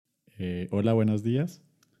Hola, buenos días.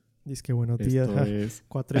 Dice que buenos días, Esto es,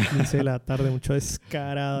 4:15 de la tarde, mucho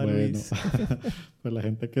descarado, bueno, Luis. pues la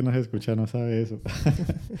gente que nos escucha no sabe eso.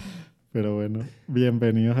 Pero bueno,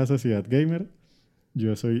 bienvenidos a Sociedad Gamer.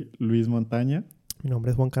 Yo soy Luis Montaña Mi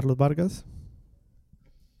nombre es Juan Carlos Vargas.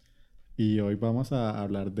 y hoy vamos a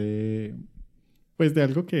hablar pues de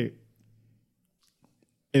algo que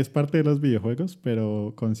es parte de los videojuegos,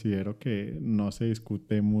 pero considero que no se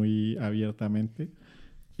discute muy abiertamente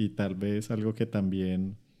y tal vez algo que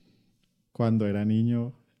también cuando era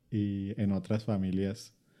niño y en otras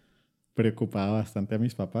familias preocupaba bastante a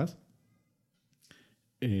mis papás.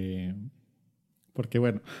 Eh, Porque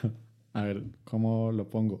bueno, a ver, ¿cómo lo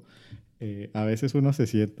pongo? A veces uno se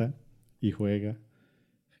sienta y juega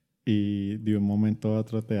y de un momento a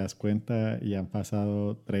otro te das cuenta y han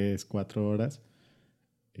pasado 3, 4 horas.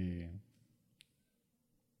 eh,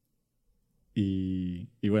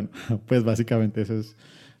 y bueno, pues básicamente eso es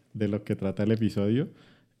de lo que trata el episodio,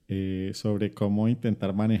 sobre cómo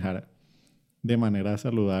intentar manejar de manera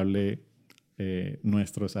saludable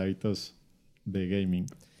nuestros hábitos de gaming.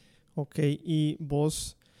 Ok, y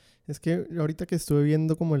vos, es que ahorita que estuve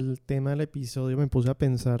viendo como el tema del episodio me puse a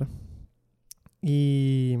pensar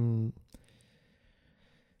y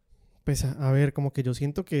pues a ver, como que yo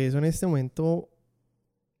siento que eso en este momento,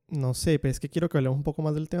 no sé, pero es que quiero que hablemos un poco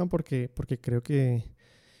más del tema porque creo que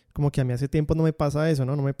como que a mí hace tiempo no me pasa eso,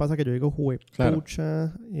 ¿no? No me pasa que yo digo, Claro.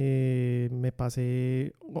 pucha, me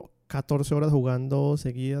pasé 14 horas jugando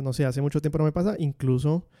seguidas, no sé, hace mucho tiempo no me pasa.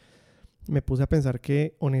 Incluso me puse a pensar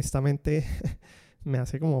que honestamente me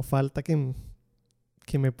hace como falta que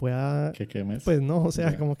me pueda, ¿Qué quemes? pues no, o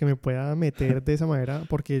sea, Ya. como que me pueda meter de esa manera,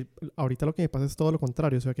 porque ahorita lo que me pasa es todo lo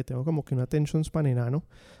contrario, o sea, que tengo como que un attention span enano.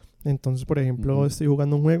 Entonces, por ejemplo, Ujú. estoy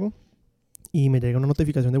jugando un juego y me llega una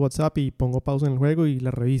notificación de WhatsApp y pongo pausa en el juego y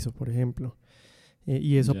la reviso, por ejemplo.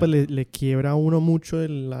 Y eso pues Ya. le quiebra a uno mucho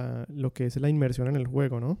lo que es la inmersión en el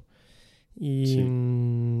juego, ¿no? Y Sí.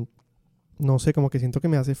 no sé, como que siento que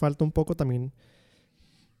me hace falta un poco también.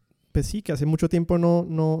 Pues sí, que hace mucho tiempo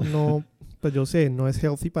no, pues yo sé, no es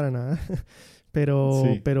healthy para nada,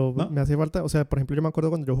 Sí. pero ¿No? me hace falta, o sea, por ejemplo, yo me acuerdo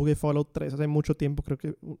cuando yo jugué Fallout 3 hace mucho tiempo, creo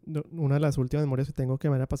que una de las últimas memorias que tengo que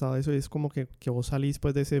me haya pasado eso es como que vos salís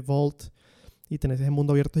pues de ese vault y tenés ese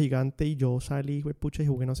mundo abierto gigante y yo salí, güey, pucha, y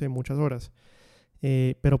jugué, no sé, muchas horas.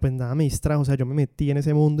 Pero pues nada me distrajo, o sea, yo me metí en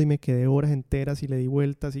ese mundo y me quedé horas enteras y le di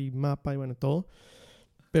vueltas y mapa y bueno, todo.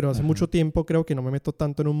 Pero hace Ajá. mucho tiempo creo que no me meto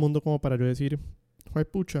tanto en un mundo como para yo decir, güey,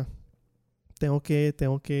 pucha, tengo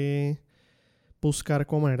que buscar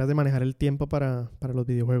como maneras de manejar el tiempo para los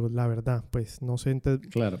videojuegos, la verdad. Pues no sé, entonces,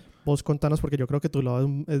 Claro. vos contanos porque yo creo que tu lado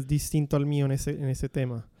es distinto al mío en ese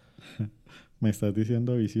tema. ¿Me estás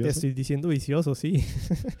diciendo Te vicioso? estoy diciendo vicioso, sí.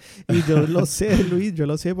 Y yo lo sé, Luis, yo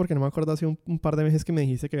lo sé porque no me acuerdo hace un par de meses que me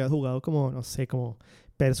dijiste que habías jugado como, no sé, como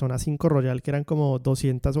Persona 5 Royal, que eran como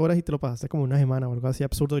 200 horas y te lo pasaste como una semana o algo así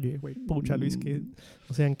absurdo. Yo dije, güey, pucha, Luis, que, Mm,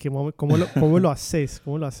 o sea, ¿cómo lo haces?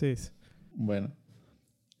 ¿Cómo lo haces? Bueno,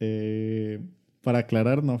 eh, para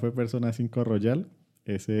aclarar, no fue Persona 5 Royal.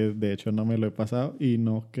 Ese, de hecho, no me lo he pasado y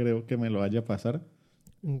no creo que me lo vaya a pasar.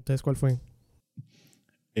 Entonces, ¿cuál fue?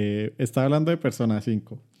 Estaba hablando de Persona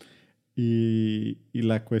 5 y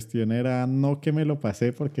la cuestión era no que me lo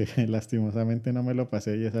pasé porque lastimosamente no me lo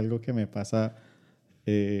pasé y es algo que me pasa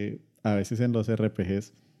a veces en los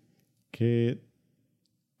RPGs que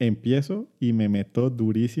empiezo y me meto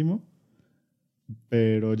durísimo,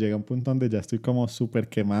 pero llega un punto donde ya estoy como súper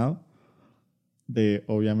quemado de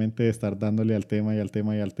obviamente estar dándole al tema y al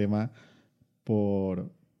tema y al tema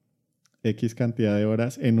por X cantidad de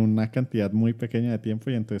horas en una cantidad muy pequeña de tiempo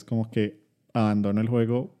y entonces como que abandono el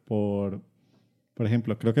juego por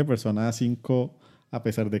ejemplo, creo que Persona 5, a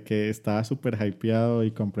pesar de que estaba súper hypeado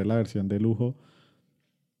y compré la versión de lujo,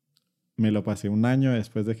 me lo pasé un año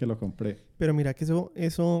después de que lo compré. Pero mira que eso,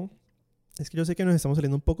 es que yo sé que nos estamos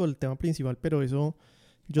saliendo un poco del tema principal, pero eso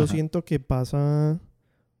yo Ajá, siento que pasa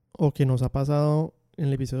o que nos ha pasado en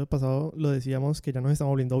el episodio pasado, lo decíamos que ya nos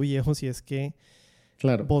estamos volviendo viejos y es que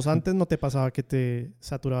claro. vos antes no te pasaba que te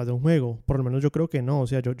saturabas de un juego, por lo menos yo creo que no, o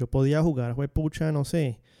sea, yo podía jugar, pucha,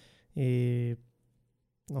 eh,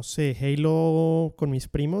 no sé, Halo con mis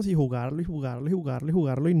primos y jugarlo y jugarlo y jugarlo y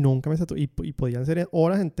jugarlo y nunca me saturé. Y podían ser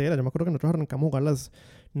horas enteras. Yo me acuerdo que nosotros arrancamos a jugar a las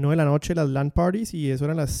 9 de la noche las LAN parties y eso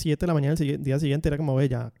eran las 7 de la mañana del día siguiente. Era como, ve,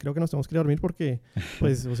 ya, creo que nos tenemos que ir a dormir porque,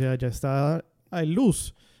 pues, o sea, ya está hay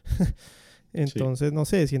luz. Sí, Entonces, no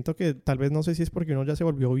sé, siento que tal vez no sé si es porque uno ya se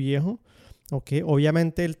volvió viejo o qué.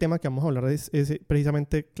 Obviamente el tema que vamos a hablar es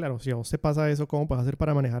precisamente, claro, si a vos te pasa eso, ¿cómo puedes hacer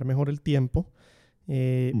para manejar mejor el tiempo?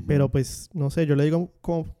 Pero ujú, pues, no sé, yo le digo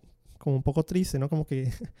como un poco triste, ¿no? Como que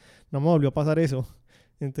no me volvió a pasar eso.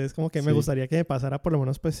 Entonces como que me Sí, gustaría que me pasara por lo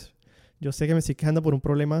menos pues, yo sé que me estoy quejando por un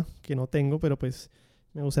problema que no tengo, pero pues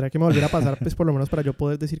me gustaría que me volviera a pasar pues por lo menos para yo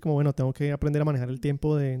poder decir como bueno, tengo que aprender a manejar el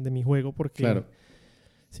tiempo de mi juego porque, claro,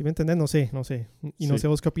 si me entiendes, no sé. Y no sé sí.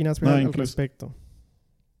 vos qué opinas pues, No, al incluso, respecto.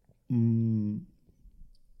 mm,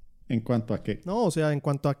 ¿en cuanto a qué? No, o sea, en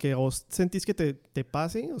cuanto a que vos sentís que te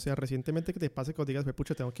pase, o sea, recientemente que te pase que vos digas,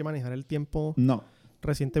 pucha, tengo que manejar el tiempo, No,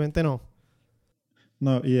 recientemente no.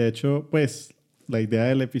 no, y de hecho, pues, la idea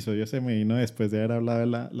del episodio se me vino después de haber hablado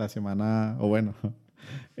la semana, o bueno,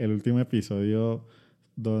 el último episodio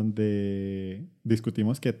donde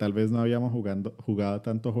discutimos que tal vez no habíamos jugado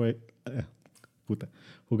puta,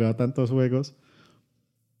 jugado tantos juegos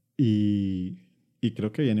y, y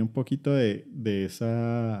creo que viene un poquito de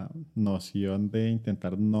esa noción de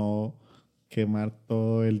intentar no quemar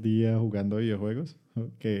todo el día jugando videojuegos,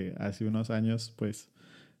 que hace unos años pues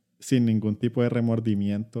sin ningún tipo de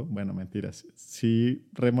remordimiento, bueno, mentiras, sí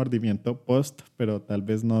remordimiento post, pero tal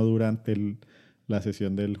vez no durante la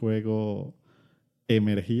sesión del juego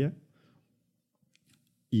emergía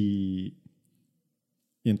y,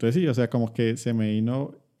 y entonces sí, o sea, como que se me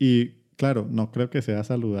vino y claro, no creo que sea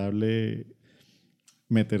saludable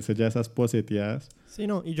meterse ya esas poseteadas. Sí,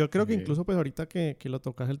 no, y yo creo que eh, incluso pues ahorita que lo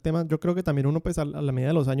tocas el tema, yo creo que también uno pues a la medida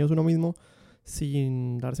de los años uno mismo,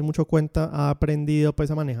 sin darse mucho cuenta, ha aprendido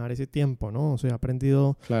pues a manejar ese tiempo, ¿no? O sea, ha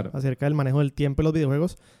aprendido claro, acerca del manejo del tiempo en los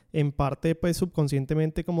videojuegos, en parte pues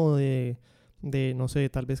subconscientemente como no sé,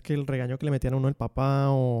 tal vez que el regaño que le metían a uno el papá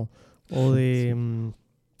o de, sí.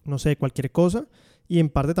 no sé, cualquier cosa. Y en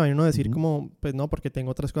parte también uno decir Ujú. como, pues no, porque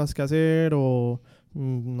tengo otras cosas que hacer o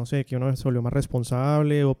no sé, que uno se volvió más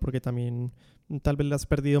responsable o porque también tal vez le has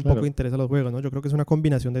perdido un poco de Claro. interés a los juegos, ¿no? Yo creo que es una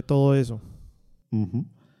combinación de todo eso. Ujú.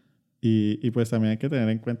 Y pues también hay que tener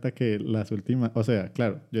en cuenta que las últimas, o sea,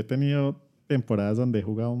 claro, yo he tenido temporadas donde he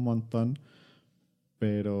jugado un montón,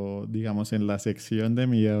 pero digamos en la sección de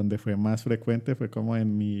mi vida donde fue más frecuente fue como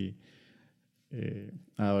en mi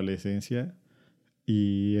adolescencia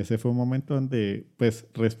y ese fue un momento donde pues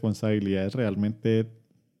responsabilidades realmente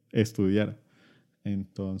estudiar.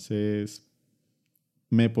 Entonces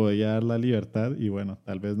me podía dar la libertad y bueno,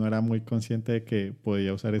 tal vez no era muy consciente de que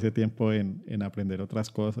podía usar ese tiempo en aprender otras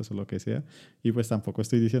cosas o lo que sea. Y pues tampoco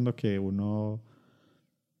estoy diciendo que uno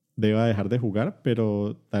deba dejar de jugar,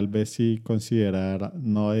 pero tal vez sí considerar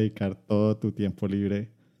no dedicar todo tu tiempo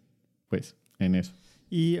libre pues en eso.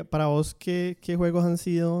 Y para vos, ¿qué juegos han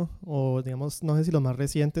sido, o digamos, no sé si los más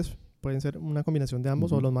recientes, pueden ser una combinación de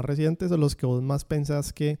ambos, o Ujú. los más recientes, o los que vos más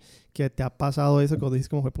pensás que te ha pasado eso, que vos dices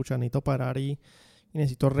como fue pucha, necesito parar y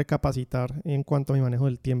necesito recapacitar en cuanto a mi manejo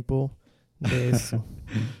del tiempo de esto?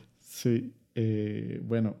 Sí,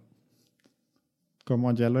 bueno,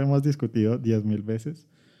 como ya lo hemos discutido 10.000 veces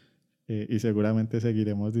y seguramente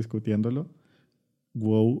seguiremos discutiéndolo,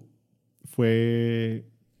 WoW fue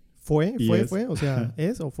y es, O sea,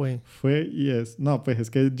 ¿es o fue? fue y es. No, pues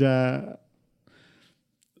es que ya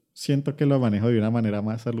siento que lo manejo de una manera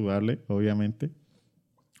más saludable, obviamente.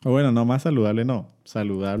 O bueno, no más saludable, no,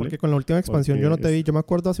 saludable, Porque con la última expansión yo porque no te vi, es yo me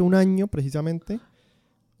acuerdo hace un año precisamente,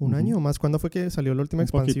 un ujú, año o más, ¿cuándo fue que salió la última un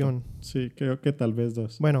poquito. expansión? Sí, creo que tal vez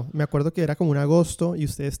dos. Bueno, me acuerdo que era como un agosto y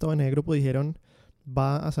ustedes estaban en el grupo dijeron,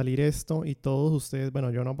 va a salir esto y todos ustedes,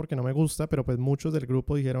 bueno, yo no porque no me gusta, pero pues muchos del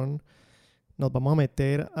grupo dijeron, nos vamos a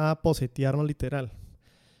meter a posetearnos literal.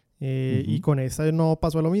 Y Ujú. con esta no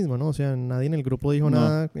pasó lo mismo, ¿no? O sea, nadie en el grupo dijo No,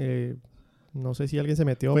 nada. No sé si alguien se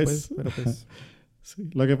metió, pues, pues pero pues... sí.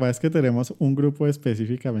 Lo que pasa es que tenemos un grupo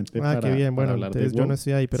específicamente Ah, qué bien. para Bueno, hablar de entonces yo no WoW.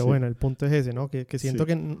 estoy ahí, pero Sí, bueno, el punto es ese, ¿no? Que siento sí.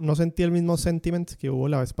 que no sentí el mismo sentiment que hubo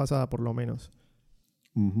la vez pasada, por lo menos.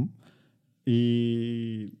 Ujú.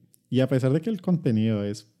 Y, y a pesar de que el contenido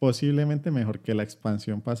es posiblemente mejor que la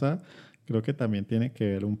expansión pasada, creo que también tiene que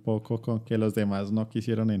ver un poco con que los demás no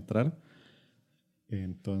quisieron entrar.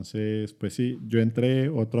 Entonces, pues sí, yo entré,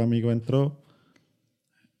 otro amigo entró,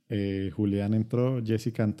 Julián entró,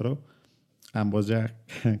 Jessica entró, ambos ya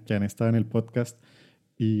que han estado en el podcast.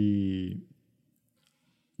 Y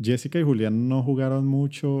Jessica y Julián no jugaron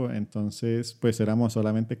mucho, entonces pues éramos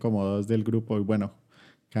solamente como dos del grupo. Y bueno,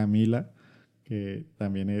 Camila, que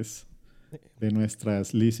también es de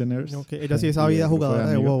nuestras No, listeners que ella sí es y ávida del grupo de jugadora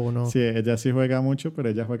de amigos. WoW, ¿no? Sí, ella sí juega mucho, pero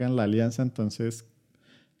ella juega en la Alianza, entonces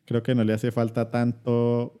creo que no le hace falta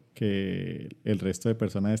tanto que el resto de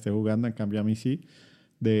personas esté jugando, en cambio a mí sí.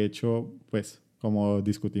 De hecho, pues como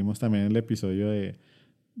discutimos también en el episodio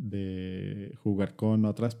de jugar con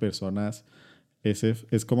otras personas, ese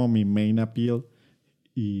es como mi main appeal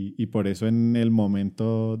y por eso en el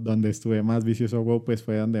momento donde estuve más vicioso a WoW, pues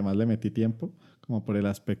fue donde más le metí tiempo, como por el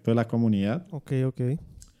aspecto de la comunidad. Ok, ok.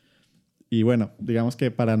 Y bueno, digamos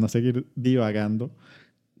que para no seguir divagando,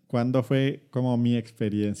 ¿cuándo fue como mi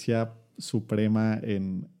experiencia suprema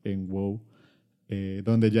en WoW?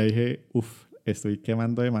 Donde ya dije, uff, estoy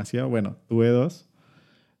quemando demasiado. Bueno, tuve dos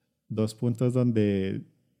puntos donde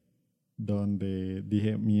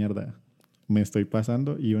dije, mierda, me estoy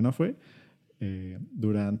pasando. Y uno fue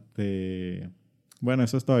durante... Bueno,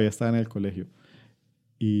 eso todavía estaba en el colegio.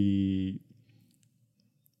 Y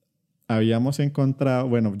habíamos encontrado...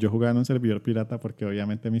 Bueno, yo jugaba en un servidor pirata porque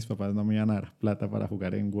obviamente mis papás no me iban a dar plata para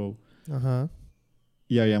jugar en WoW. Ajá.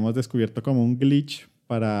 Y habíamos descubierto como un glitch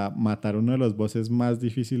para matar uno de los bosses más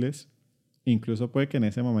difíciles. Incluso puede que en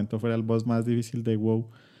ese momento fuera el boss más difícil de WoW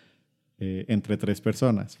entre 3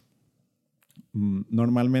 personas.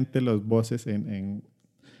 Normalmente los bosses en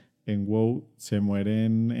WoW se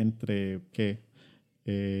mueren entre, ¿qué?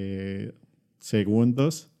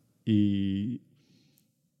 Segundos y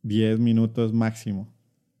 10 minutos máximo.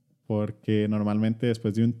 Porque normalmente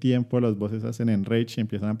después de un tiempo los bosses hacen enrage y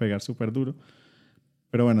empiezan a pegar súper duro.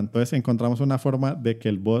 Pero bueno, entonces encontramos una forma de que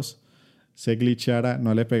el boss se glitchara,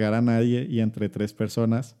 no le pegara a nadie y entre 3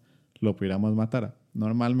 personas lo pudiéramos matar.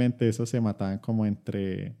 Normalmente eso se mataban como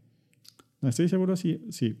entre, no estoy seguro si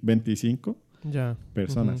 25 Ya.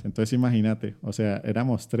 personas. Entonces imagínate, o sea,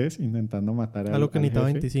 éramos 3 intentando matar A lo que al necesitaba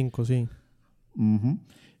jefe. 25, sí.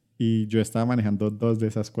 Y yo estaba manejando 2 de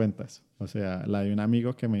esas cuentas. O sea, la de un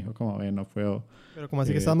amigo que me dijo como, no puedo. Pero como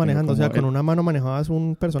así que estabas tengo manejando, o sea, como con una mano manejabas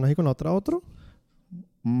un personaje y con la otra otro.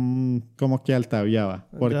 como que altaviaba.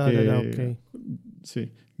 Porque, Ya, ok.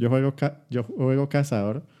 sí, yo juego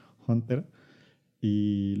cazador, hunter,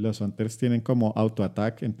 y los hunters tienen como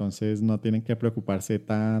auto-attack, entonces no tienen que preocuparse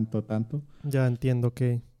tanto. Ya entiendo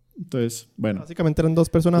que... Entonces, bueno. Básicamente eran 2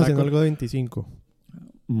 personas haciendo co- algo de 25.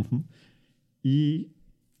 Ujú. Y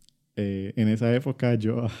en esa época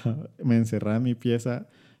yo me encerraba en mi pieza,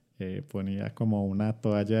 ponía como una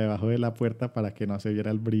toalla debajo de la puerta para que no se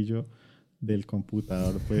viera el brillo del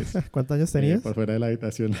computador, pues, ¿Cuántos años tenías? por fuera de la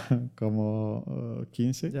habitación, como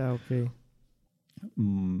 15. Ya, ok.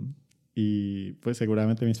 Y pues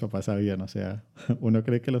seguramente mis papás sabían, o sea, uno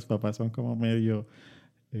cree que los papás son como medio,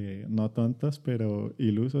 no tontos, pero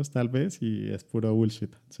ilusos tal vez, y es puro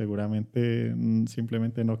bullshit. Seguramente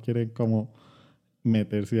simplemente no quieren como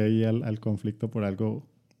meterse ahí al conflicto por algo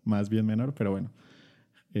más bien menor, pero bueno.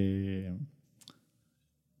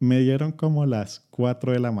 Me dieron como las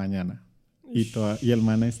 4 de la mañana y el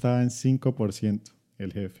man estaba en 5%,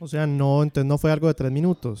 el jefe. O sea, no, entonces no fue algo de 3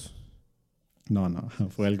 minutos. No,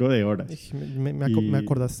 fue algo de horas. Me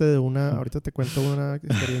acordaste de una... Ahorita te cuento una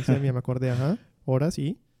experiencia mía, me acordé, ajá. Horas,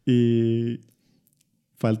 sí. Y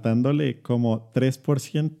faltándole como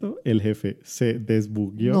 3%, el jefe se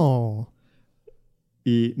desbugueó No.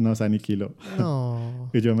 y nos aniquiló. No.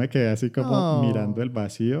 Y yo me quedé así como mirando el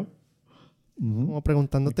vacío. Como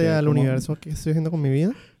preguntándote Me quedé al como... universo qué estoy haciendo con mi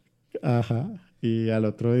vida. Ajá. Y al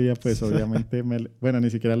otro día, pues obviamente, bueno, ni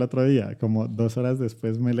siquiera al otro día, como 2 horas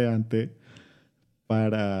después me levanté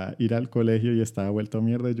para ir al colegio y estaba vuelto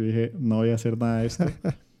mierda. Y yo dije, no voy a hacer nada de esto.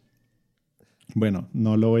 Bueno,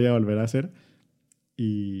 no lo voy a volver a hacer.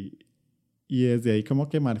 Y desde ahí como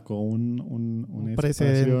que marcó un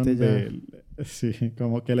precedente ya. Sí,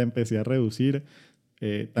 como que la empecé a reducir.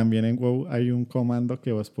 También en WoW hay un comando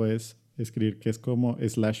que vos puedes escribir que es como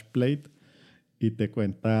 /plate y te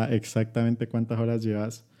cuenta exactamente cuántas horas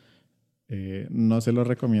llevas. No se lo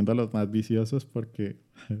recomiendo a los más viciosos porque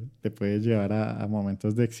te puede llevar a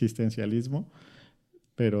momentos de existencialismo,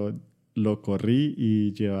 pero lo corrí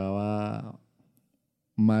y llevaba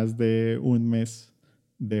más de un mes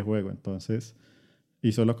de juego, entonces,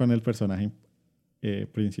 y solo con el personaje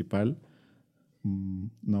principal.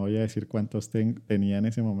 No voy a decir cuántos tenía en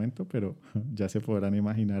ese momento, pero ya se podrán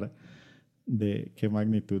imaginar de qué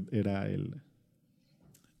magnitud era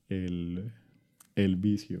el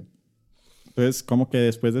vicio. Entonces, como que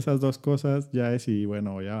después de esas 2 cosas ya decidí,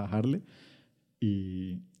 bueno, voy a bajarle.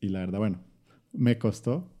 Y la verdad, bueno, me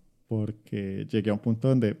costó porque llegué a un punto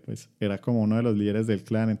donde pues era como uno de los líderes del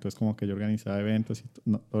clan, entonces como que yo organizaba eventos y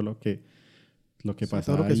todo lo que Sí, todo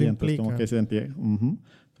pasaba lo que ahí, eso entonces como implica. que se sentía...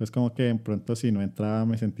 Entonces como que en pronto si no entraba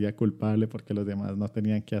me sentía culpable porque los demás no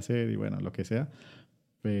tenían que hacer y bueno, lo que sea.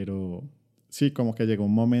 Pero sí, como que llegó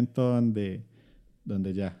un momento donde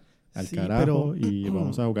ya, al Sí, pero carajo y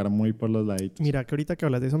vamos a jugar muy por los laditos. mira que ahorita que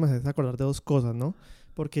hablas de eso me haces acordar de 2 cosas, ¿no?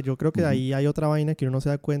 Porque yo creo que de Ujú. ahí hay otra vaina que uno no se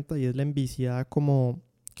da cuenta y es la enviciada como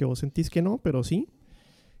que vos sentís que no, pero sí.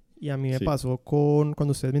 Y a mí me Sí. pasó con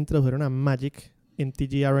cuando ustedes me introdujeron a Magic en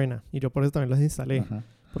TG Arena y yo por eso también las instalé. Ajá.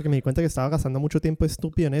 Porque me di cuenta que estaba gastando mucho tiempo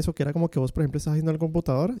estúpido en eso, que era como que vos, por ejemplo, estás haciendo el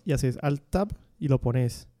computador y haces Alt-Tab y lo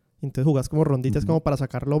pones. Entonces jugás como ronditas como para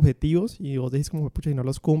sacar los objetivos y vos decís como, pucha, y no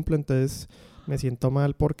los cumplo, entonces me siento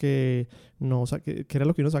mal porque no saqué, ¿qué era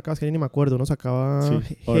lo que uno sacaba? Es que ya ni me acuerdo, uno sacaba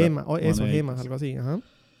gemas, gemas, algo así, ajá.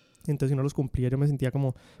 Entonces si no los cumplía yo me sentía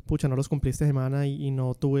como, pucha, no los cumplí esta semana y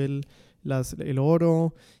no tuve el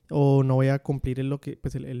oro, o no voy a cumplir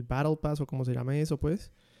el Battle Pass o como se llame eso,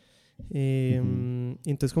 pues.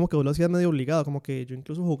 Entonces como que vos lo hacías medio obligado, como que yo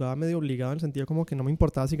incluso jugaba medio obligado en el sentido como que no me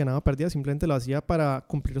importaba si ganaba o perdía, simplemente lo hacía para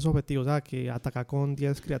cumplir los objetivos, o sea, que atacar con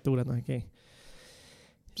 10 criaturas, no sé qué.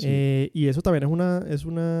 Sí. Y eso también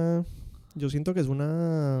yo siento que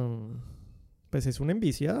pues es una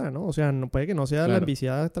enviciada, ¿no? O sea, no puede que no sea la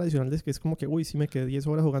enviciada tradicional de que es como que, uy, sí me quedé 10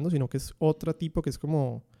 horas jugando, sino que es otro tipo que es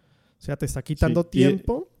como, o sea, te está quitando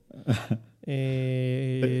tiempo.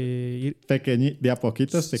 De a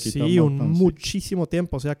poquitos te quita un montón, muchísimo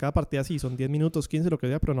tiempo. O sea, cada partida sí, son 10 minutos, 15, lo que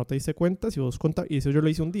sea, pero no te diste cuenta. Si vos y eso yo lo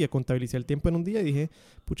hice un día, contabilicé el tiempo en un día y dije,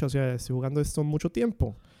 pucha, o sea, estoy jugando esto mucho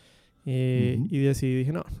tiempo. Y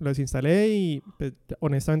dije, no, lo desinstalé y pues,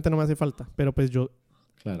 honestamente no me hace falta. Pero pues yo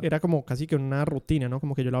era como casi que una rutina, ¿no?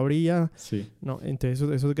 Como que yo lo abría. Sí. No, entonces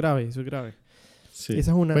eso es grave, eso es grave. Sí.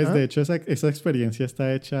 Esa es una, pues de hecho esa experiencia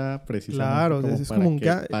está hecha precisamente como es para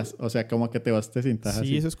como o sea, como que te sintas así.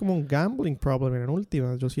 Sí, eso es como un gambling problem en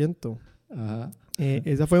últimas, yo siento. Ajá.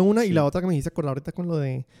 Esa fue una, y la otra que me hice acordar ahorita con lo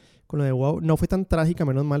de WoW, no fue tan trágica,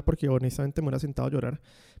 menos mal, porque honestamente me hubiera sentado a llorar,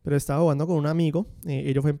 pero estaba jugando con un amigo,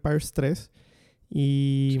 ellos fue Empires 3,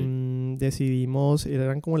 y decidimos,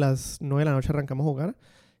 eran como las 9 de la noche, arrancamos a jugar,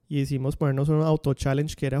 y decidimos ponernos un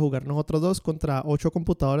auto-challenge que era jugar nosotros dos contra 8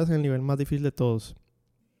 computadoras en el nivel más difícil de todos.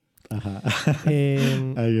 Ajá.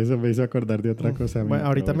 Ahí eso me hizo acordar de otra cosa. Bueno,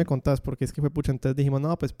 ahorita me contás, porque es que fue pucha. Entonces dijimos,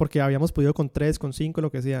 no, pues porque habíamos podido con 3, con 5,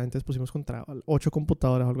 lo que sea. Entonces pusimos contra 8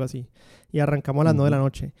 computadoras o algo así. Y arrancamos a las 9 de la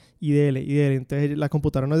noche. Y dele. Entonces la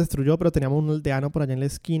computadora nos destruyó, pero teníamos un aldeano por allá en la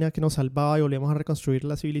esquina que nos salvaba y volvíamos a reconstruir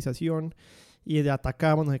la civilización. Y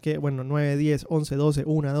atacamos, no sé qué. Bueno, 9, 10, 11, 12,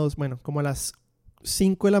 1, 2. Bueno, como a las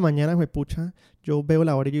 5 de la mañana, fue pucha. Yo veo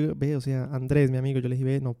la hora y yo veo, o sea, Andrés, mi amigo, yo le dije,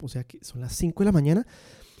 ve, no, o sea, que son las 5 de la mañana.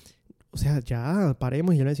 O sea, ya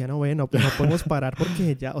paremos. Y yo le decía, no, bueno, pues no podemos parar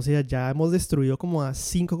porque ya, o sea, ya hemos destruido como a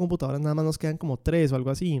 5 computadoras, nada más nos quedan como 3 o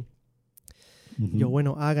algo así. Y yo,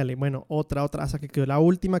 bueno, hágale, bueno, otra, hasta que quedó la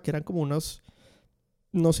última, que eran como unos,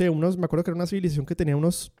 no sé, me acuerdo que era una civilización que tenía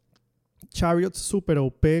unos chariots super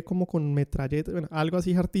OP, como con metralletas, bueno, algo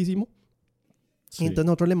así hartísimo. Sí. Y entonces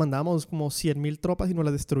nosotros le mandamos como 100,000 tropas y nos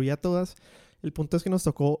las destruía todas. El punto es que nos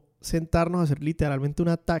tocó sentarnos a hacer literalmente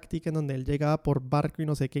una táctica en donde él llegaba por barco y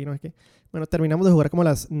no sé qué y no sé qué. Bueno, terminamos de jugar como a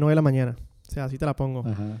las 9 de la mañana. O sea, así te la pongo.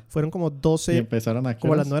 Ajá. Fueron como 12... ¿Y empezaron a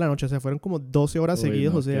como a las 9 de la noche. O sea, fueron como 12 horas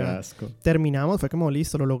seguidas. No, o sea, terminamos. Fue como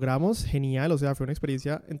listo, lo logramos. Genial. O sea, fue una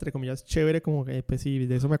experiencia, entre comillas, chévere. Como que, pues sí,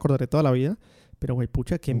 de eso me acordaré toda la vida. Pero, güey,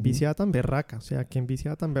 pucha, qué enviciada tan berraca. O sea, qué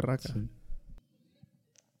enviciada tan berraca. Sí.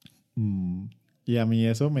 Y a mí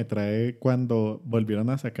eso me trae cuando volvieron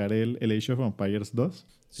a sacar el Age of Empires 2.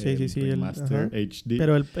 Sí. El Master HD.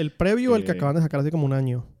 Pero el previo o el que acaban de sacar hace como un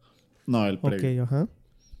año. No, el previo. Ok, ajá.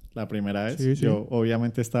 La primera vez. Yo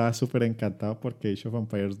obviamente estaba súper encantado porque Age of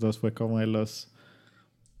Empires 2 fue como de los...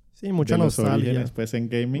 Sí, mucha nostalgia. Orígenes, pues, en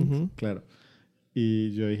gaming. Claro.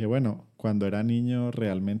 Y yo dije, bueno, cuando era niño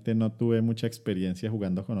realmente no tuve mucha experiencia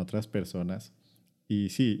jugando con otras personas. Y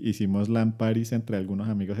sí, hicimos LAN parties entre algunos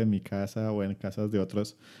amigos en mi casa o en casas de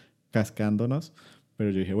otros cascándonos.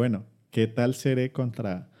 Pero yo dije, bueno, ¿qué tal seré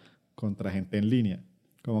contra gente en línea?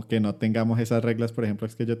 Como que no tengamos esas reglas, por ejemplo,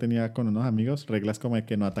 es que yo tenía con unos amigos reglas como de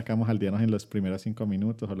que no atacamos aldeanos en los primeros 5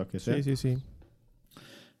 minutos o lo que sea. Sí.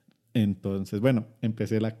 Entonces, bueno,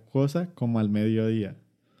 empecé la cosa como al mediodía.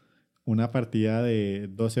 Una partida de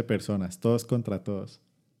 12 personas, todos contra todos.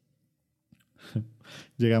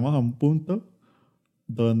 Llegamos a un punto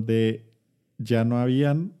donde ya no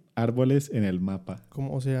habían árboles en el mapa.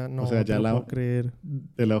 ¿Cómo? O sea, no, o sea, ya te lo puedo creer.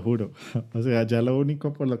 Te lo juro. O sea, ya lo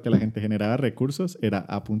único por lo que la gente generaba recursos era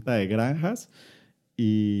a punta de granjas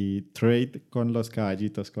y trade con los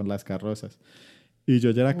caballitos, con las carrozas. Y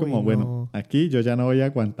yo ya era como, bueno, aquí yo ya no voy a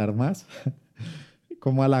aguantar más.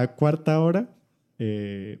 Como a la 4ª hora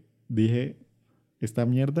dije, esta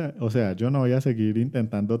mierda, o sea, yo no voy a seguir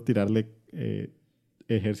intentando tirarle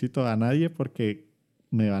ejército a nadie porque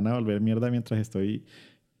me van a volver mierda mientras estoy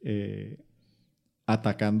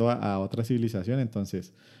atacando a otra civilización.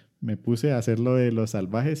 Entonces me puse a hacer lo de los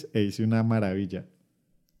salvajes e hice una maravilla.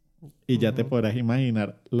 Y ya te podrás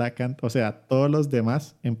imaginar o sea, todos los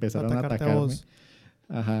demás empezaron a atacarme.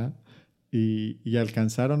 Ajá. Y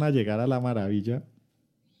alcanzaron a llegar a la maravilla.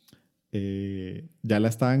 ya la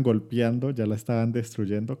estaban golpeando, ya la estaban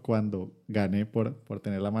destruyendo cuando gané por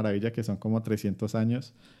tener la maravilla, que son como 300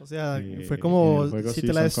 años. O sea, fue En el como juego si sí te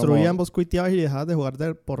la son destruían, como... vos cuiteabas y dejabas de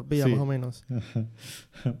jugar por vida, más Sí, o menos.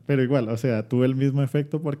 pero igual, o sea, tuve el mismo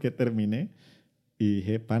efecto porque terminé y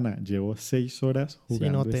dije, pana, llevo 6 horas Sí, no,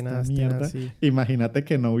 jugando esta tenaz, mierda. sí. Imagínate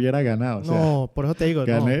que no hubiera ganado, o sea, No, por eso te digo, no.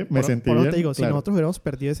 gané, me sentí Por eso te bien, digo, si claro. nosotros hubiéramos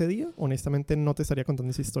perdido ese día, honestamente no te estaría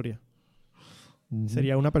contando esa historia. Ujú.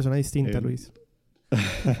 Sería una persona distinta, En- Luis.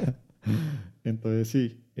 Entonces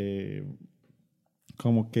sí,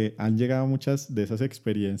 como que han llegado muchas de esas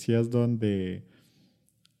experiencias donde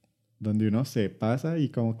uno se pasa y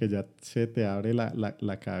como que ya se te abre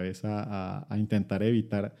la cabeza a intentar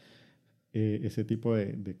evitar ese tipo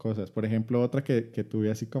de cosas. Por ejemplo, otra que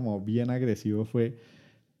tuve así como bien agresivo fue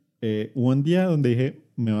un día donde dije,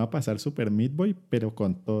 me va a pasar Super Meat Boy, pero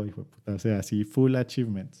con todo, hijo de puta, o sea, así full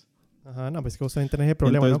achievements. Ajá, no, pues que vos también tenés ese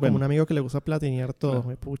problema, Entonces, ¿no? Como un bueno, amigo que le gusta platinear todo, claro.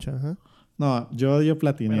 me pucha, ajá. No, yo odio Bueno, a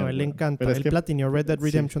platinear, él le weón. Pero encanta. es Él que, platineó Red Dead sí.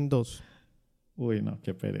 Redemption 2. Uy, no,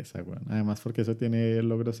 qué pereza, weón. Además, porque eso tiene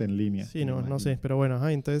logros en línea, Sí, me no sé, imagino. pero bueno,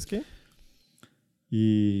 ajá, ¿entonces qué?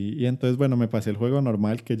 Y entonces, bueno, me pasé el juego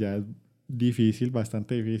normal, que ya es difícil,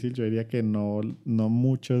 bastante difícil. Yo diría que no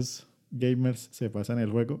muchos gamers se pasan el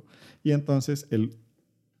juego. Y entonces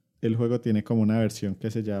el juego tiene como una versión que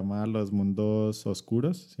se llama Los Mundos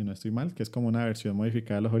Oscuros, si no estoy mal, que es como una versión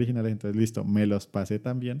modificada de los originales. Entonces, listo, me los pasé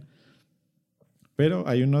también. Pero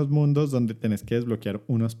hay unos mundos donde tenés que desbloquear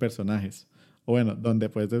unos personajes. O bueno, donde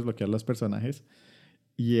puedes desbloquear los personajes.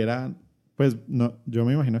 Y eran, pues, no, yo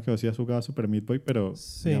me imagino que vos sí has jugado Super Meat Boy, pero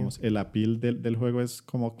Sí. digamos, el appeal del juego es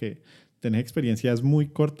como que tenés experiencias muy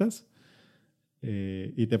cortas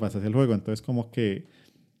y te pasas el juego. Entonces, como que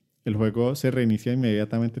el juego se reinicia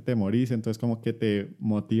inmediatamente, te morís. Entonces, como que te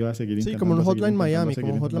motiva a seguir Sí, como un intentando, seguir Hotline intentando, Miami, como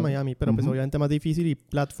seguir un Hotline intentando. Miami, pero pues Ujú, obviamente más difícil y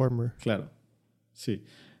platformer. claro, sí.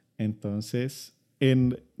 Entonces,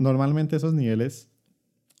 normalmente esos niveles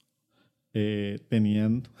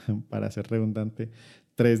tenían, para ser redundante,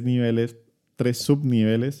 3 niveles, 3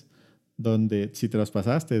 subniveles, donde si te los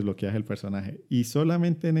pasabas te desbloqueas el personaje. Y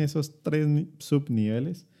solamente en esos 3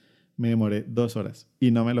 subniveles me demoré 2 horas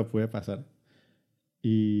y no me lo pude pasar.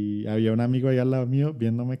 Y había un amigo ahí al lado mío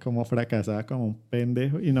viéndome como fracasaba como un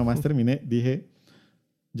pendejo y nomás terminé, dije,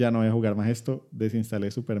 ya no voy a jugar más esto,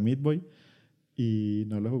 desinstalé Super Meat Boy y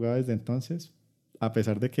no lo he jugado desde entonces, a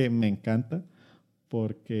pesar de que me encanta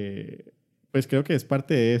porque pues creo que es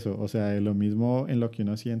parte de eso, o sea, de lo mismo en lo que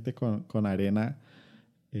uno siente con arena,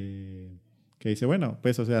 que dice, bueno,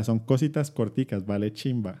 pues o sea, son cositas corticas, vale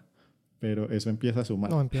chimba, pero eso empieza a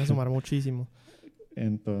sumar. No, empieza a sumar muchísimo.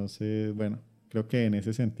 Entonces, bueno, creo que en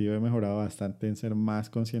ese sentido he mejorado bastante en ser más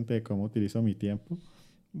consciente de cómo utilizo mi tiempo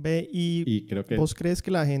Ve, ¿y y creo que, vos crees que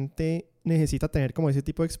la gente necesita tener como ese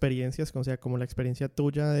tipo de experiencias? O sea, como la experiencia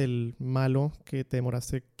tuya del malo que te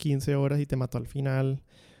demoraste 15 horas y te mató al final.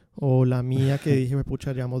 O la mía que dije, me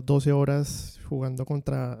pucha, llevamos 12 horas jugando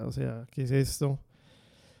contra... O sea, ¿qué es esto?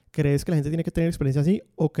 ¿Crees que la gente tiene que tener experiencia así?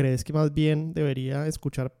 ¿O crees que más bien debería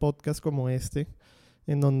escuchar podcasts como este,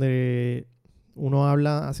 en donde uno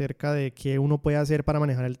habla acerca de qué uno puede hacer para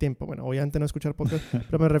manejar el tiempo? Bueno, obviamente no escuchar podcasts,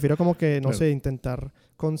 pero me refiero como que, no claro, sé, intentar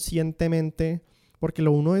conscientemente, porque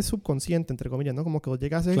lo uno es subconsciente, entre comillas, ¿no? Como que vos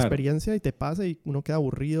llegas a esa claro, experiencia y te pasa y uno queda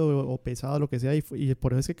aburrido o pesado, lo que sea, y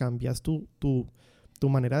por eso es que cambias tu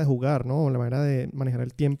manera de jugar, ¿no? O la manera de manejar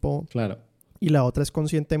el tiempo. claro. Y la otra es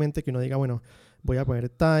conscientemente que uno diga, bueno, voy a poner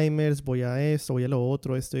timers, voy a esto, voy a lo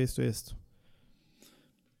otro, esto.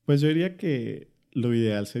 Pues yo diría que lo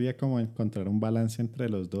ideal sería como encontrar un balance entre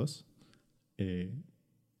los dos. Eh,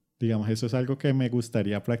 digamos, eso es algo que me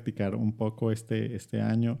gustaría practicar un poco este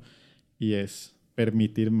año y es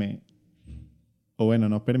permitirme, o bueno,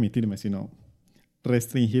 no permitirme, sino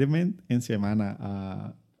restringirme en semana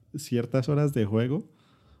a ciertas horas de juego.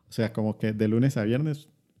 O sea, como que de lunes a viernes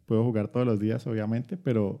puedo jugar todos los días, obviamente,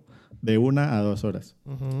 pero de 1 a 2 horas.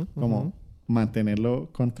 Ujú, ujú. Como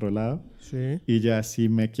mantenerlo controlado. Sí. Y ya si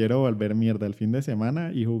me quiero volver mierda el fin de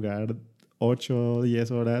semana y jugar 8 o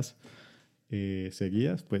 10 horas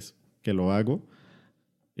seguidas, pues que lo hago.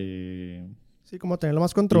 Eh, Sí, como tenerlo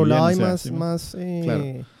más y bien, controlado o y sea, claro.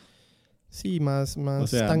 sí, O más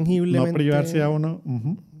sea, no privarse a tangiblemente. uno,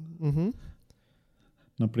 ujú, Ujú.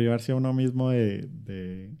 no privarse a uno mismo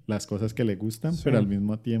de las cosas que le gustan, Sí. pero al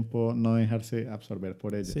mismo tiempo no dejarse absorber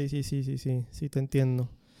por ellas. Sí, te entiendo.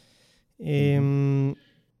 Ujú, Em,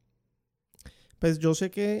 pues yo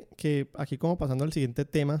sé que aquí como pasando al siguiente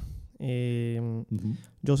tema, em, ujú.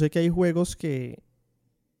 yo sé que hay juegos que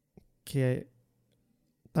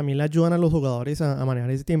también le ayudan a los jugadores a manejar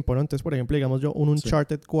ese tiempo, ¿no? Entonces, por ejemplo, digamos yo, un Sí,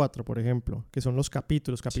 Uncharted 4, por ejemplo, que son los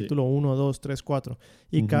capítulos, sí. capítulo 1, 2, 3, 4.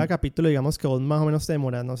 Y cada Ujú, capítulo, digamos que vos más o menos te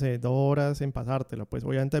demoras, no sé, 2 horas en pasártelo. Pues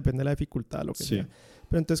obviamente depende de la dificultad, lo que sea. sí.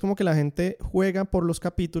 Pero entonces como que la gente juega por los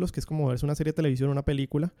capítulos, que es como verse una serie de televisión, una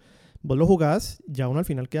película. Vos lo jugás, ya uno al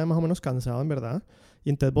final queda más o menos cansado, en verdad. Y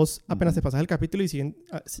entonces vos apenas te Ujú, pasas el capítulo y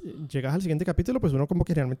llegas al siguiente capítulo, pues uno como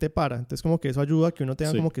que realmente para. Entonces como que eso ayuda a que uno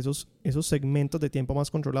tenga sí. como que esos segmentos de tiempo más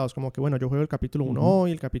controlados. Como que bueno, yo juego el capítulo 1 Ujú,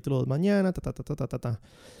 hoy, el capítulo 2 mañana, ta, ta, ta, ta, ta, ta, ta.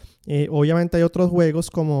 Obviamente hay otros juegos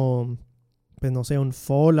como, pues no sé, un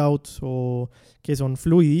Fallout o que son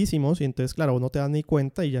fluidísimos y entonces claro, vos no te das ni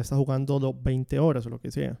cuenta y ya estás jugando 20 horas o lo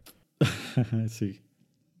que sea. sí.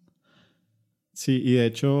 Sí, y de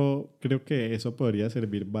hecho creo que eso podría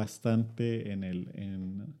servir bastante en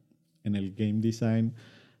el game design,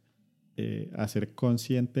 hacer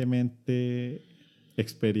conscientemente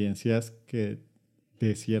experiencias que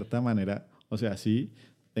de cierta manera, o sea, sí,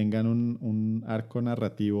 tengan un arco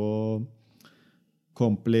narrativo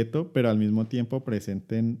completo, pero al mismo tiempo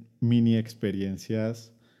presenten mini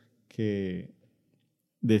experiencias que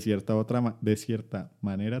de cierta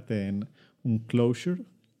manera te den un closure.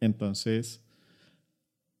 Entonces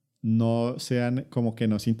no sean como que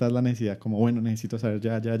no sientas la necesidad como, bueno, necesito saber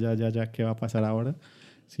ya qué va a pasar ahora,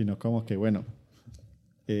 sino como que, bueno,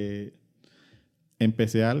 eh,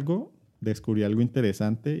 empecé algo, descubrí algo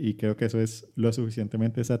interesante y creo que eso es lo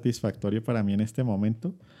suficientemente satisfactorio para mí en este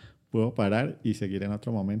momento. Puedo parar y seguir en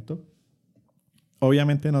otro momento.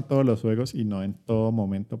 Obviamente no todos los juegos y no en todo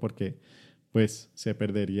momento porque pues se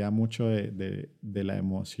perdería mucho de la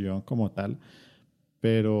emoción como tal,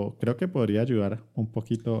 pero creo que podría ayudar un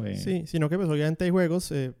poquito. Sí, sino que pues obviamente hay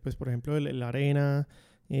juegos, pues por ejemplo el Arena,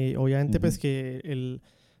 obviamente pues Ujú, que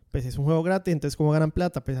pues es un juego gratis, entonces ¿cómo ganan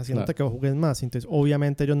plata? Pues haciéndote claro, que vos juegues más. Entonces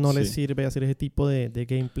obviamente a ellos no les sí, sirve hacer ese tipo de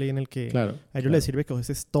gameplay en el que claro, a ellos les claro. sirve que vos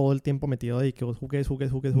estés todo el tiempo metido ahí, que vos Ujú,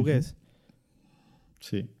 jugues.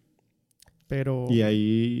 sí. Y Pero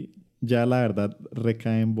ahí ya la verdad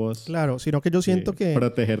recae en vos claro, sino que yo siento que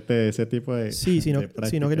protegerte de ese tipo sí, de sino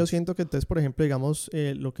que yo prácticas. siento que entonces, por ejemplo, digamos,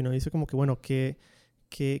 lo que uno dice como que, bueno, que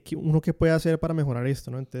uno qué puede hacer para mejorar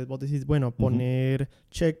esto, ¿no? Entonces vos decís, bueno, Ujú, poner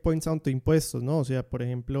checkpoints autoimpuestos, ¿no? O sea, por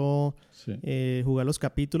ejemplo, sí. jugar los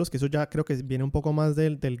capítulos, que eso ya creo que viene un poco más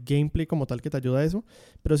del gameplay como tal que te ayuda a eso.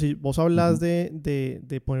 Pero si vos hablas Ujú,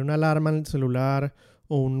 de poner una alarma en el celular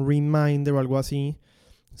o un reminder o algo así,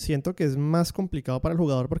 siento que es más complicado para el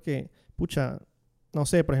jugador porque, pucha, no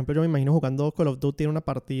sé, por ejemplo, yo me imagino jugando Call of Duty en una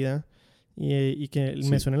partida y que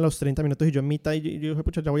me sí. suenen los 30 minutos y yo en mitad y yo dije,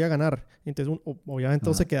 pucha, ya voy a ganar. Entonces, obviamente,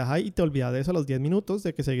 entonces Ajá, quedas ahí y te olvidas de eso a los 10 minutos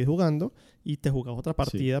de que seguís jugando y te jugás otra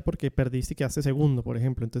sí. partida porque perdiste y quedaste segundo, por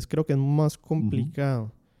ejemplo. Entonces, creo que es más Ujú,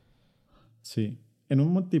 complicado. sí. En un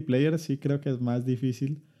multiplayer sí creo que es más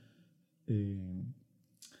difícil. eh,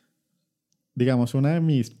 digamos, una de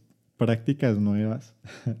mis prácticas nuevas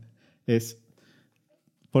es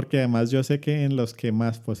porque además yo sé que en los que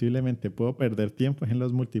más posiblemente puedo perder tiempo es en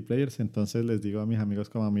los multiplayers, entonces les digo a mis amigos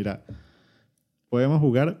como, mira, podemos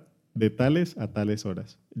jugar de tales a tales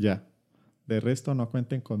horas, ya. De resto no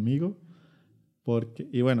cuenten conmigo, porque,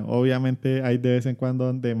 y bueno, obviamente hay de vez en cuando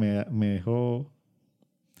donde me dejo,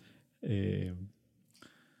 eh,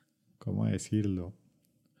 ¿cómo decirlo?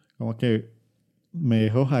 Como que me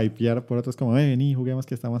dejo hypear por otros como, vení, juguemos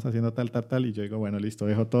que estamos haciendo tal, y yo digo, bueno, listo,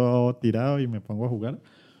 dejo todo tirado y me pongo a jugar.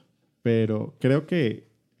 Pero creo que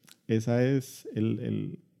esa es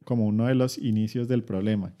como uno de los inicios del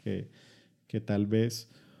problema, que tal vez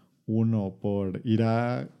uno por ir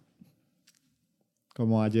a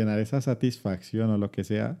como a llenar esa satisfacción o lo que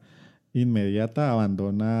sea inmediata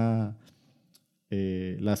abandona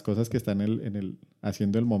las cosas que están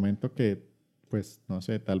haciendo el momento que pues no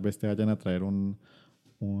sé, tal vez te vayan a traer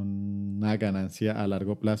una ganancia a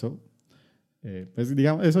largo plazo. Pues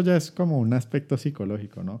digamos, eso ya es como un aspecto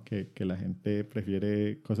psicológico, ¿no? Que la gente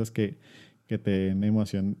prefiere cosas que te den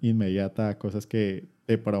emoción inmediata a cosas que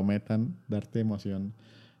te prometan darte emoción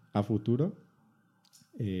a futuro.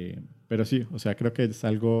 Pero sí, o sea, creo que es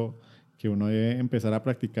algo que uno debe empezar a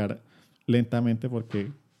practicar lentamente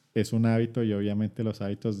porque es un hábito y obviamente los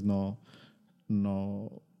hábitos no,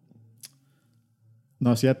 no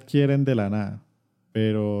se adquieren de la nada.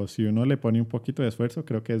 Pero si uno le pone un poquito de esfuerzo,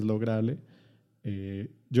 creo que es lograble.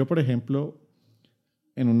 Yo, por ejemplo,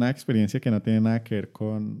 en una experiencia que no tiene nada que ver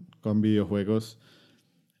con videojuegos,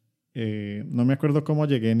 no me acuerdo cómo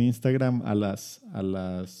llegué en Instagram a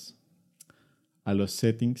los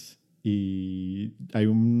settings y hay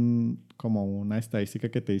como una estadística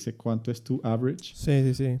que te dice cuánto es tu average Sí,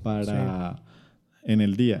 sí, sí, sí. para en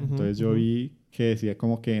el día. Ujú, Entonces yo ujú. vi que decía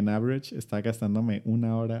como que en average estaba gastándome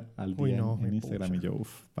 1 hora al Uy, día no, en Instagram. Y pucha. yo,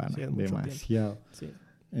 uff, Sí, pana, es mucho tiempo. demasiado. Sí,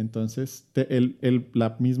 Entonces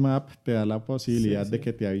la misma app te da la sí, posibilidad de sí.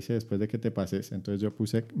 que te avise después de que te pases. Entonces yo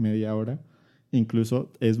puse media hora.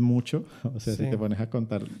 Incluso es mucho. O sea, si Sí, te pones a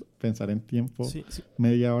contar, pensar en tiempo, sí, sí.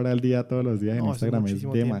 media hora al día todos los días en No, eso es Instagram es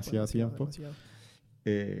muchísimo tiempo, demasiado demasiado, tiempo. demasiado.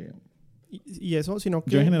 Eh, Y eso, sino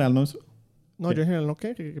yo en que... general no uso... No, yo ¿Qué? en general no,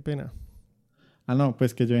 qué pena. Ah, no,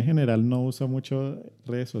 pues que yo en general no uso mucho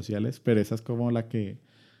redes sociales, pero esa es como la que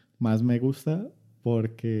más me gusta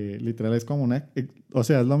porque literal es como una... o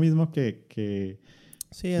sea, es lo mismo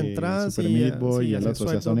Sí, que entras Super y Meat Boy y el haces otro. O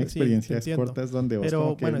sea, swipe son down. Sí, te experiencias entiendo. cortas donde vos Pero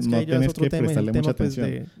como que bueno, es que ahí no ya es tenés otro que tema, es el prestarle mucha tema pues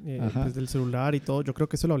atención. de Ajá, pues, del celular y todo. Yo creo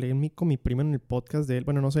que eso lo hablé con mi primo en el podcast de él.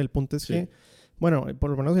 Bueno, no sé, el punto es sí. que, bueno, por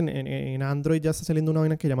lo menos en Android ya está saliendo una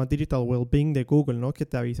vaina que se llama Digital Wellbeing de Google, ¿no? Que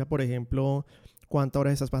te avisa, por ejemplo, cuántas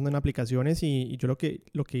horas estás pasando en aplicaciones y yo lo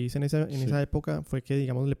que hice en Sí. esa época fue que,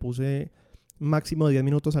 digamos, le puse máximo 10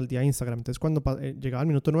 minutos al día a Instagram. Entonces, cuando llegaba al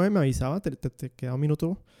minuto 9 me avisaba, te quedaba un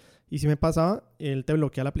minuto. Y si me pasaba, él te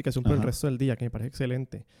bloquea la aplicación por el Ajá. resto del día, que me parece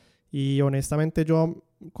excelente. Y honestamente yo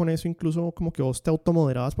con eso incluso como que vos te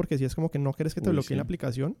automoderabas porque si es como que no quieres que te Uy, bloqueen la sí.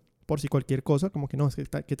 aplicación por si cualquier cosa, como que no, es que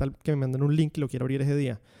qué tal que me manden un link y lo quiero abrir ese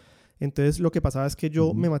día. Entonces lo que pasaba es que yo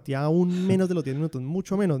Ujú. me metía aún menos de los 10 minutos,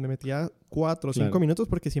 mucho menos, me metía 4 o 5 Claro. minutos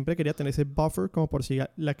porque siempre quería tener ese buffer como por si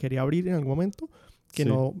la quería abrir en algún momento, que Sí.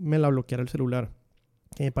 no me la bloqueara el celular,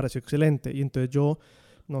 que me pareció excelente. Y entonces yo,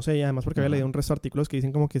 no sé, y además porque había leído Ajá. un resto de artículos que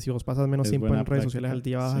dicen como que si vos pasas menos Es tiempo en buena redes sociales al práctica.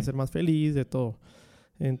 día vas a Sí. ser más feliz, de todo.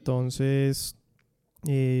 Entonces,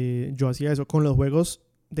 yo hacía eso con los juegos.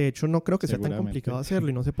 De hecho, no creo que sea tan complicado Seguramente. hacerlo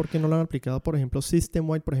y no sé por qué no lo han aplicado, por ejemplo,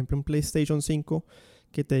 System-wide, por ejemplo, en PlayStation 5,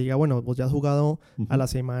 que te diga, bueno, vos ya has jugado a Ujú. la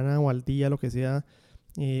semana o al día, lo que sea,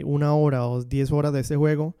 1 hora o 10 horas de ese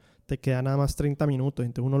juego, te queda nada más 30 minutos,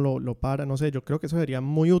 entonces uno lo para, no sé, yo creo que eso sería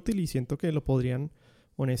muy útil y siento que lo podrían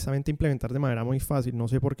honestamente implementar de manera muy fácil, no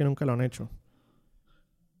sé por qué nunca lo han hecho.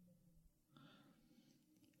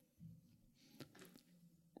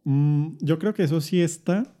 Yo creo que eso sí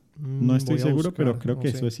está. No estoy Voy a seguro, pero buscar, creo no que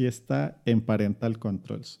eso sé. sí está en Parental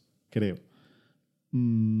Controls. Creo.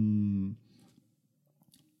 Mm,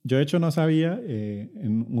 Yo de hecho no sabía,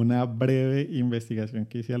 en una breve investigación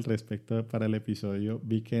que hice al respecto para el episodio,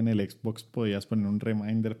 vi que en el Xbox podías poner un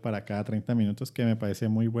reminder para cada 30 minutos, que me parece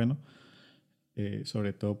muy bueno,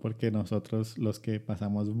 sobre todo porque nosotros los que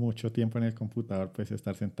pasamos mucho tiempo en el computador, pues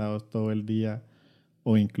estar sentados todo el día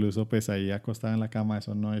o incluso pues ahí acostado en la cama,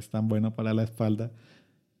 eso no es tan bueno para la espalda.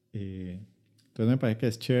 Entonces me parece que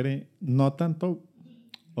es chévere, no tanto,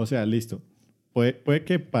 o sea, listo. Puede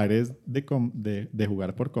que pares de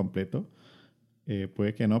jugar por completo,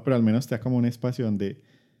 puede que no, pero al menos te da como un espacio donde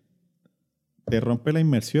te rompe la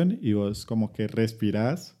inmersión y vos como que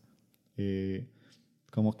respirás, eh,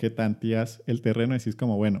 como que tanteas el terreno y decís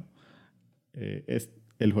como, bueno,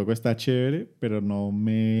 el juego está chévere, pero no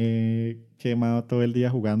me he quemado todo el día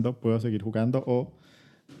jugando, puedo seguir jugando o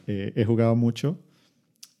he jugado mucho,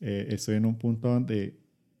 estoy en un punto donde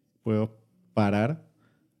puedo parar,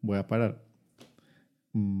 voy a parar.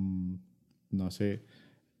 Mm, no sé.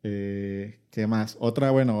 ¿Qué más?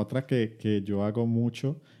 Otra que yo hago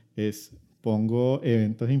mucho es pongo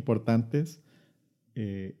eventos importantes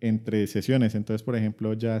entre sesiones. Entonces, por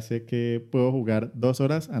ejemplo, ya sé que puedo jugar 2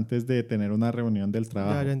 horas antes de tener una reunión del Ya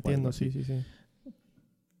trabajo o algo entiendo, sí, así. sí, sí.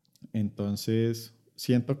 Entonces,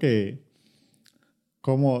 siento que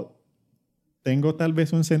como tengo tal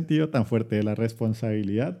vez un sentido tan fuerte de la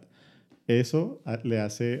responsabilidad, eso le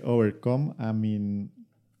hace overcome a mi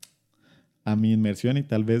inmersión y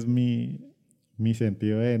tal vez mi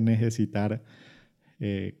sentido de necesitar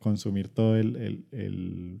consumir todo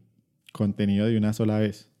el contenido de una sola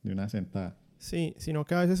vez, de una sentada. Sí, sino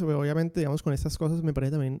que a veces, obviamente, digamos, con estas cosas me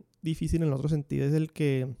parece también difícil en el otro sentido, es el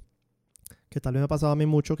que tal vez me ha pasado a mí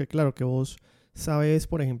mucho, que claro, que vos sabes,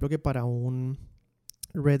 por ejemplo, que para un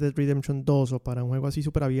Red Dead Redemption 2 o para un juego así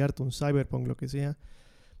súper abierto, un Cyberpunk, lo que sea,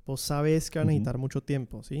 vos sabes que van a Ujú. necesitar mucho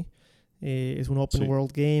tiempo, ¿sí? Es un open Sí,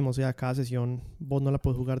 world game, o sea, cada sesión vos no la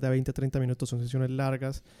puedes jugar de a 20 a 30 minutos, son sesiones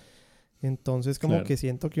largas. Entonces, como claro. que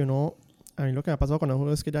siento que a mí lo que me ha pasado con los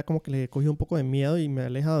juegos es que ya como que le he cogido un poco de miedo y me he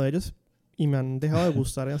alejado de ellos y me han dejado de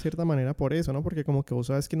gustar de cierta manera por eso, ¿no? Porque como que vos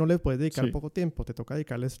sabes que no les puedes dedicar Sí. poco tiempo, te toca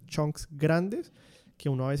dedicarles chunks grandes que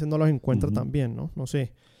uno a veces no los encuentra Ujú. tan bien, ¿no? No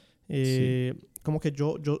sé. Sí. Como que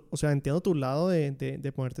o sea, entiendo tu lado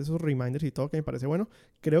de ponerte esos reminders y todo, que me parece bueno.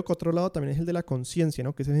 Creo que otro lado también es el de la conciencia,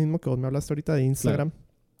 ¿no? Que es el mismo que vos me hablaste ahorita de Claro. Instagram,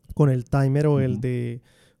 con el timer Ujú.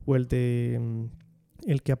 o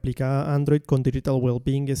el que aplica Android con Digital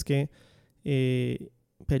Wellbeing, es que,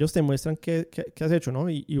 ellos te muestran qué has hecho, ¿no?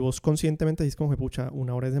 Y vos conscientemente decís como, pucha,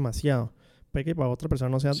 1 hora es demasiado. Puede que para otra persona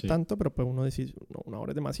no sea Sí. tanto, pero pues uno decís, no, 1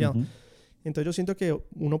 hora es demasiado. Ujú. Entonces yo siento que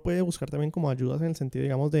uno puede buscar también como ayudas en el sentido,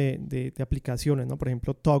 digamos, de aplicaciones, ¿no? Por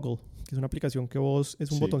ejemplo, Toggle, que es una aplicación que vos,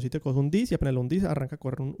 es un Sí. botoncito que vos hundís y apenas lo hundís arranca a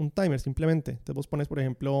correr un timer simplemente. Entonces vos pones, por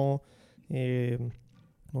ejemplo,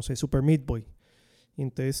 no sé, Super Meat Boy. Y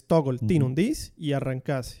entonces Toggle, tin, Ujú. hundís y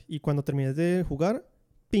arrancás. Y cuando termines de jugar,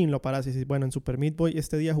 pin, lo parás y dices, bueno, en Super Meat Boy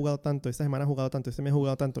este día he jugado tanto, esta semana he jugado tanto, este mes he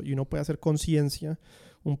jugado tanto. Y uno puede hacer conciencia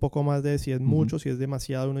un poco más de si es mucho, Ujú. si es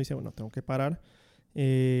demasiado. Uno dice, bueno, tengo que parar.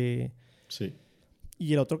 Eh, Sí.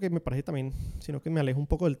 y el otro que me parece también, sino que me alejo un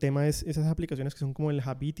poco del tema, es esas aplicaciones que son como el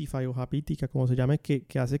Habitify o Habitica, como se llame, que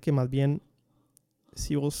hace que más bien,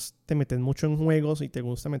 si vos te metes mucho en juegos y te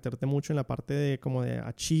gusta meterte mucho en la parte de como de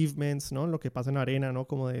achievements, ¿no? Lo que pasa en la arena, ¿no?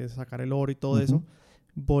 Como de sacar el oro y todo Ujú. eso,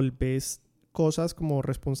 volvés cosas como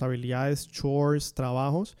responsabilidades, chores,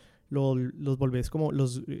 trabajos, los volvés como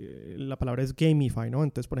la palabra es gamify, ¿no?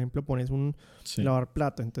 Entonces, por ejemplo, pones un Sí. lavar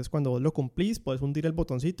plato. Entonces, cuando vos lo cumplís, puedes hundir el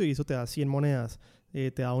botoncito y eso te da 100 monedas,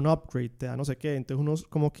 te da un upgrade, te da no sé qué. Entonces, uno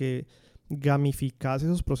como que gamificas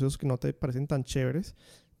esos procesos que no te parecen tan chéveres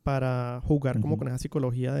para jugar como Ujú. con esa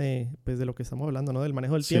psicología pues, de lo que estamos hablando, ¿no? Del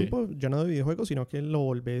manejo del Sí. tiempo, ya no de videojuegos, sino que lo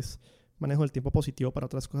volvés manejo del tiempo positivo para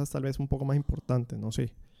otras cosas tal vez un poco más importantes, no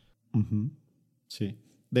sé. Ujú. Sí.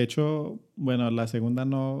 De hecho, bueno, la segunda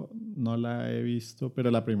no la he visto,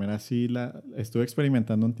 pero la primera sí la estuve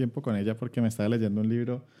experimentando un tiempo con ella porque me estaba leyendo un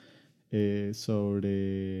libro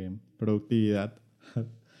sobre productividad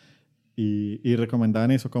y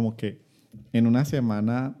recomendaban eso como que en una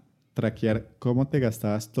semana traquear cómo te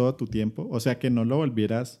gastabas todo tu tiempo, o sea que no lo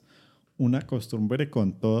volvieras una costumbre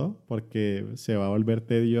con todo porque se va a volver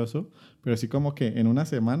tedioso, pero sí como que en una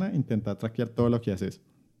semana intentar traquear todo lo que haces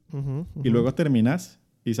Ujú, y ujú. luego terminas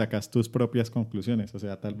y sacas tus propias conclusiones, o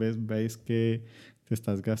sea, tal vez veis que te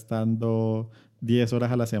estás gastando 10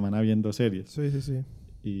 horas a la semana viendo series Sí, sí, sí.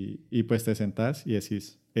 y pues te sentás y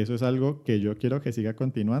decís, ¿eso es algo que yo quiero que siga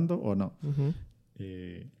continuando o no? Ujú.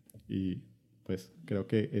 Eh, y pues creo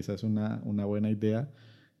que esa es una buena idea,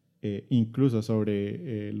 incluso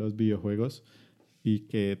sobre los videojuegos y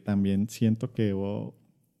que también siento que debo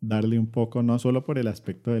darle un poco, no solo por el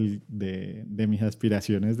aspecto de mis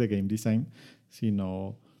aspiraciones de game design,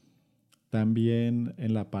 sino también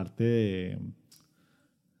en la parte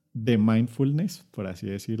de mindfulness, por así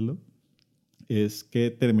decirlo, es que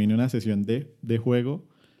termine una sesión de juego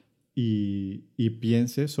y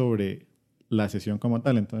piense sobre la sesión como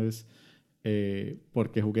tal. Entonces,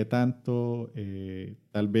 ¿por qué jugué tanto?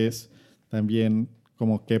 Tal vez también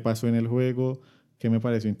como qué pasó en el juego, qué me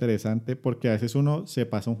pareció interesante, porque a veces uno se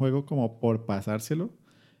pasa un juego como por pasárselo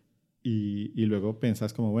y luego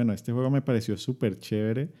pensás como, bueno, este juego me pareció súper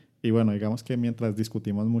chévere. Y bueno, digamos que mientras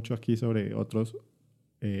discutimos mucho aquí sobre otros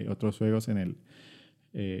juegos en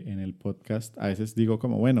el podcast, a veces digo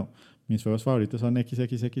como, bueno, mis juegos favoritos son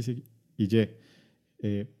XXX y Y.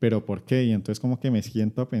 Pero ¿por qué? Y entonces como que me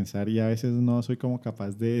siento a pensar y a veces no soy como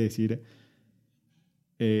capaz de decir,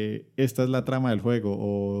 esta es la trama del juego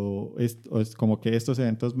o es como que estos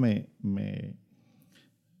eventos me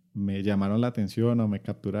llamaron la atención o me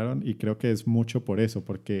capturaron y creo que es mucho por eso,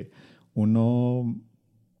 porque uno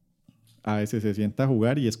a veces se sienta a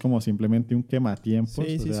jugar y es como simplemente un quematiempos,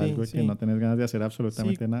 Sí, o sí, sea, sí, algo de que sí. no tenés ganas de hacer Sí,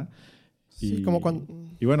 absolutamente nada. sí, Y,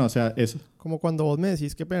 y bueno, o sea, eso. como cuando vos me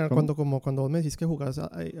decís que pena, ¿Cómo? como cuando vos me decís que jugás a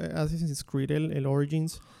Assassin's Creed el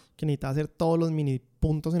Origins, que necesitas hacer todos los mini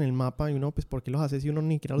puntos en el mapa y uno, pues, ¿por qué los haces si uno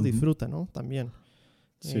ni siquiera los Ujú. disfruta, ¿no? También.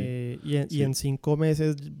 Sí, Y en sí. 5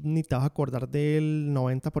 meses ni te vas a acordar del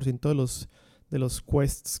 90% de los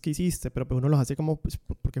quests que hiciste, pero pues uno los hace como, pues,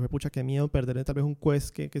 porque me pucha, qué miedo perderme tal vez un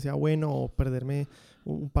quest que sea bueno o perderme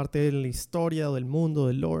un parte de la historia o del mundo,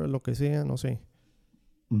 del lore, lo que sea, no sé.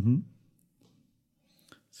 Ujú.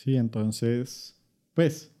 Sí, entonces,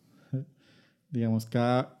 pues, digamos,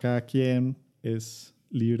 cada quien es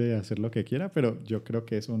libre de hacer lo que quiera, pero yo creo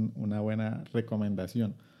que es una buena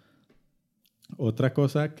recomendación. Otra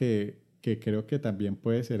cosa que creo que también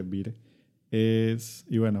puede servir es,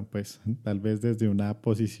 y bueno, pues tal vez desde una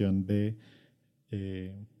posición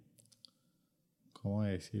eh, ¿cómo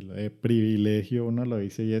decirlo? De privilegio, uno lo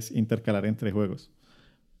dice y es intercalar entre juegos.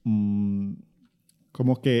 Mm,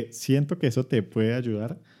 como que siento que eso te puede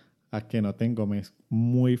ayudar a que no te engomes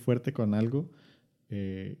muy fuerte con algo,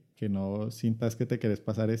 que no sientas que te quieres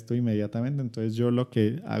pasar esto inmediatamente. Entonces yo lo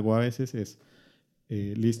que hago a veces es,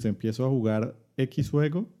 listo, empiezo a jugar X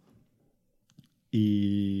juego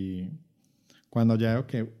y cuando ya veo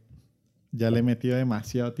que ya le he metido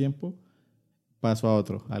demasiado tiempo, paso a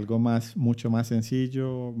otro, algo más, mucho más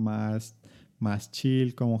sencillo, más más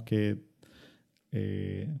chill, como que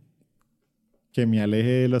me aleje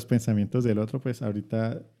de los pensamientos del otro. Pues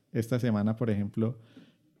ahorita, esta semana, por ejemplo,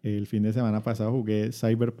 el fin de semana pasado jugué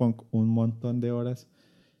Cyberpunk un montón de horas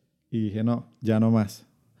y dije, no, ya no más.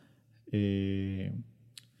 Y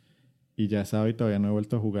ya sábado y todavía no he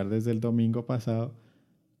vuelto a jugar desde el domingo pasado.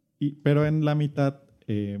 Pero en la mitad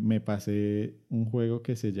me pasé un juego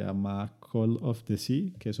que se llama Call of the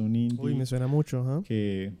Sea, que es un indie. Uy, me suena mucho, ¿ah?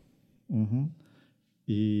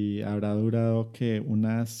 Y habrá durado que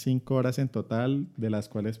unas 5 horas en total, de las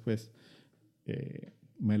cuales pues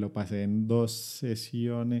me lo pasé en 2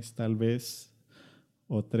 sesiones tal vez,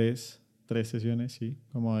 o 3 sesiones, sí,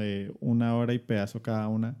 como de 1 hora y pedazo cada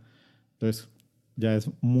una. Entonces ya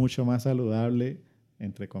es mucho más saludable,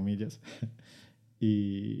 entre comillas.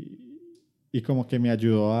 Y como que me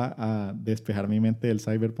ayudó a despejar mi mente del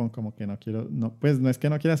Cyberpunk, como que no quiero, no, pues no es que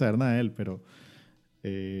no quiera saber nada de él, pero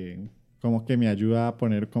como que me ayuda a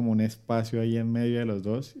poner como un espacio ahí en medio de los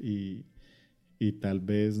dos y tal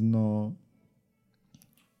vez no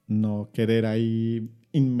querer ahí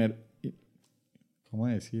 ¿cómo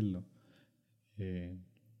decirlo?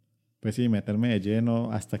 Pues sí, meterme de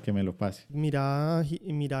lleno hasta que me lo pase. Mira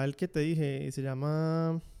el que te dije, se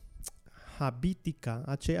llama Habitica,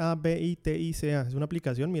 Habitica. Es una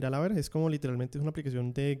aplicación, mírala a ver, es como literalmente es una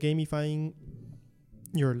aplicación de gamifying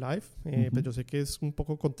your life. Pues yo sé que es un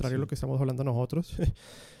poco contrario a lo que estamos hablando nosotros,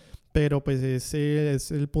 pero pues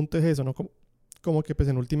el punto es eso, ¿no? Como que pues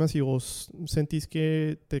en última, si vos sentís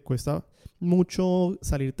que te cuesta mucho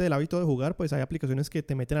salirte del hábito de jugar, pues hay aplicaciones que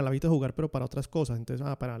te meten al hábito de jugar, pero para otras cosas. Entonces,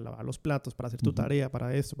 para lavar los platos, para hacer tu tarea,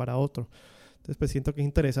 para esto, para otro. Entonces, pues siento que es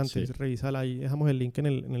interesante. Sí. Revísala ahí. Dejamos el link en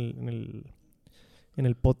el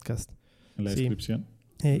podcast. En la descripción.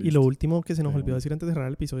 Y lo último que se nos olvidó decir antes de cerrar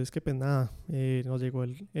el episodio es que pues nada, nos llegó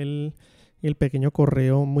el pequeño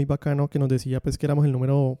correo muy bacano que nos decía pues que éramos el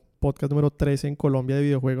podcast número 13 en Colombia de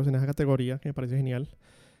videojuegos en esa categoría, que me parece genial.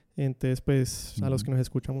 Entonces pues a los que nos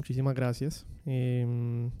escuchan, muchísimas gracias.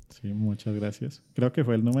 Sí, muchas gracias. Creo que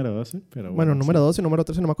fue el número 12, pero bueno, número 12, número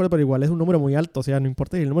 13 no me acuerdo, pero igual es un número muy alto, o sea, no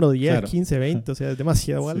importa si el número 10, claro. 15, 20, o sea, es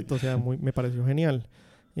demasiado alto, o sea, me pareció genial.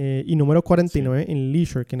 Y número 49 en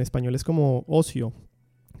Leisure, que en español es como ocio.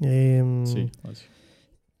 Sí, ocio.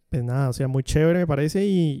 Pues nada, o sea, muy chévere me parece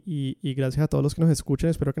y gracias a todos los que nos escuchen,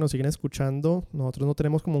 espero que nos sigan escuchando. Nosotros no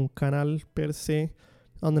tenemos como un canal per se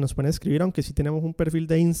donde nos pueden escribir, aunque sí tenemos un perfil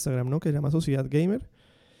de Instagram, ¿no? Que se llama Sociedad Gamer.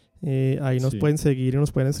 Ahí nos pueden seguir y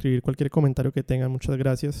nos pueden escribir cualquier comentario que tengan. Muchas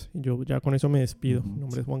gracias. Y yo ya con eso me despido. Mi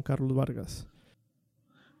nombre es Juan Carlos Vargas.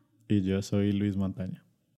 Y yo soy Luis Montaña.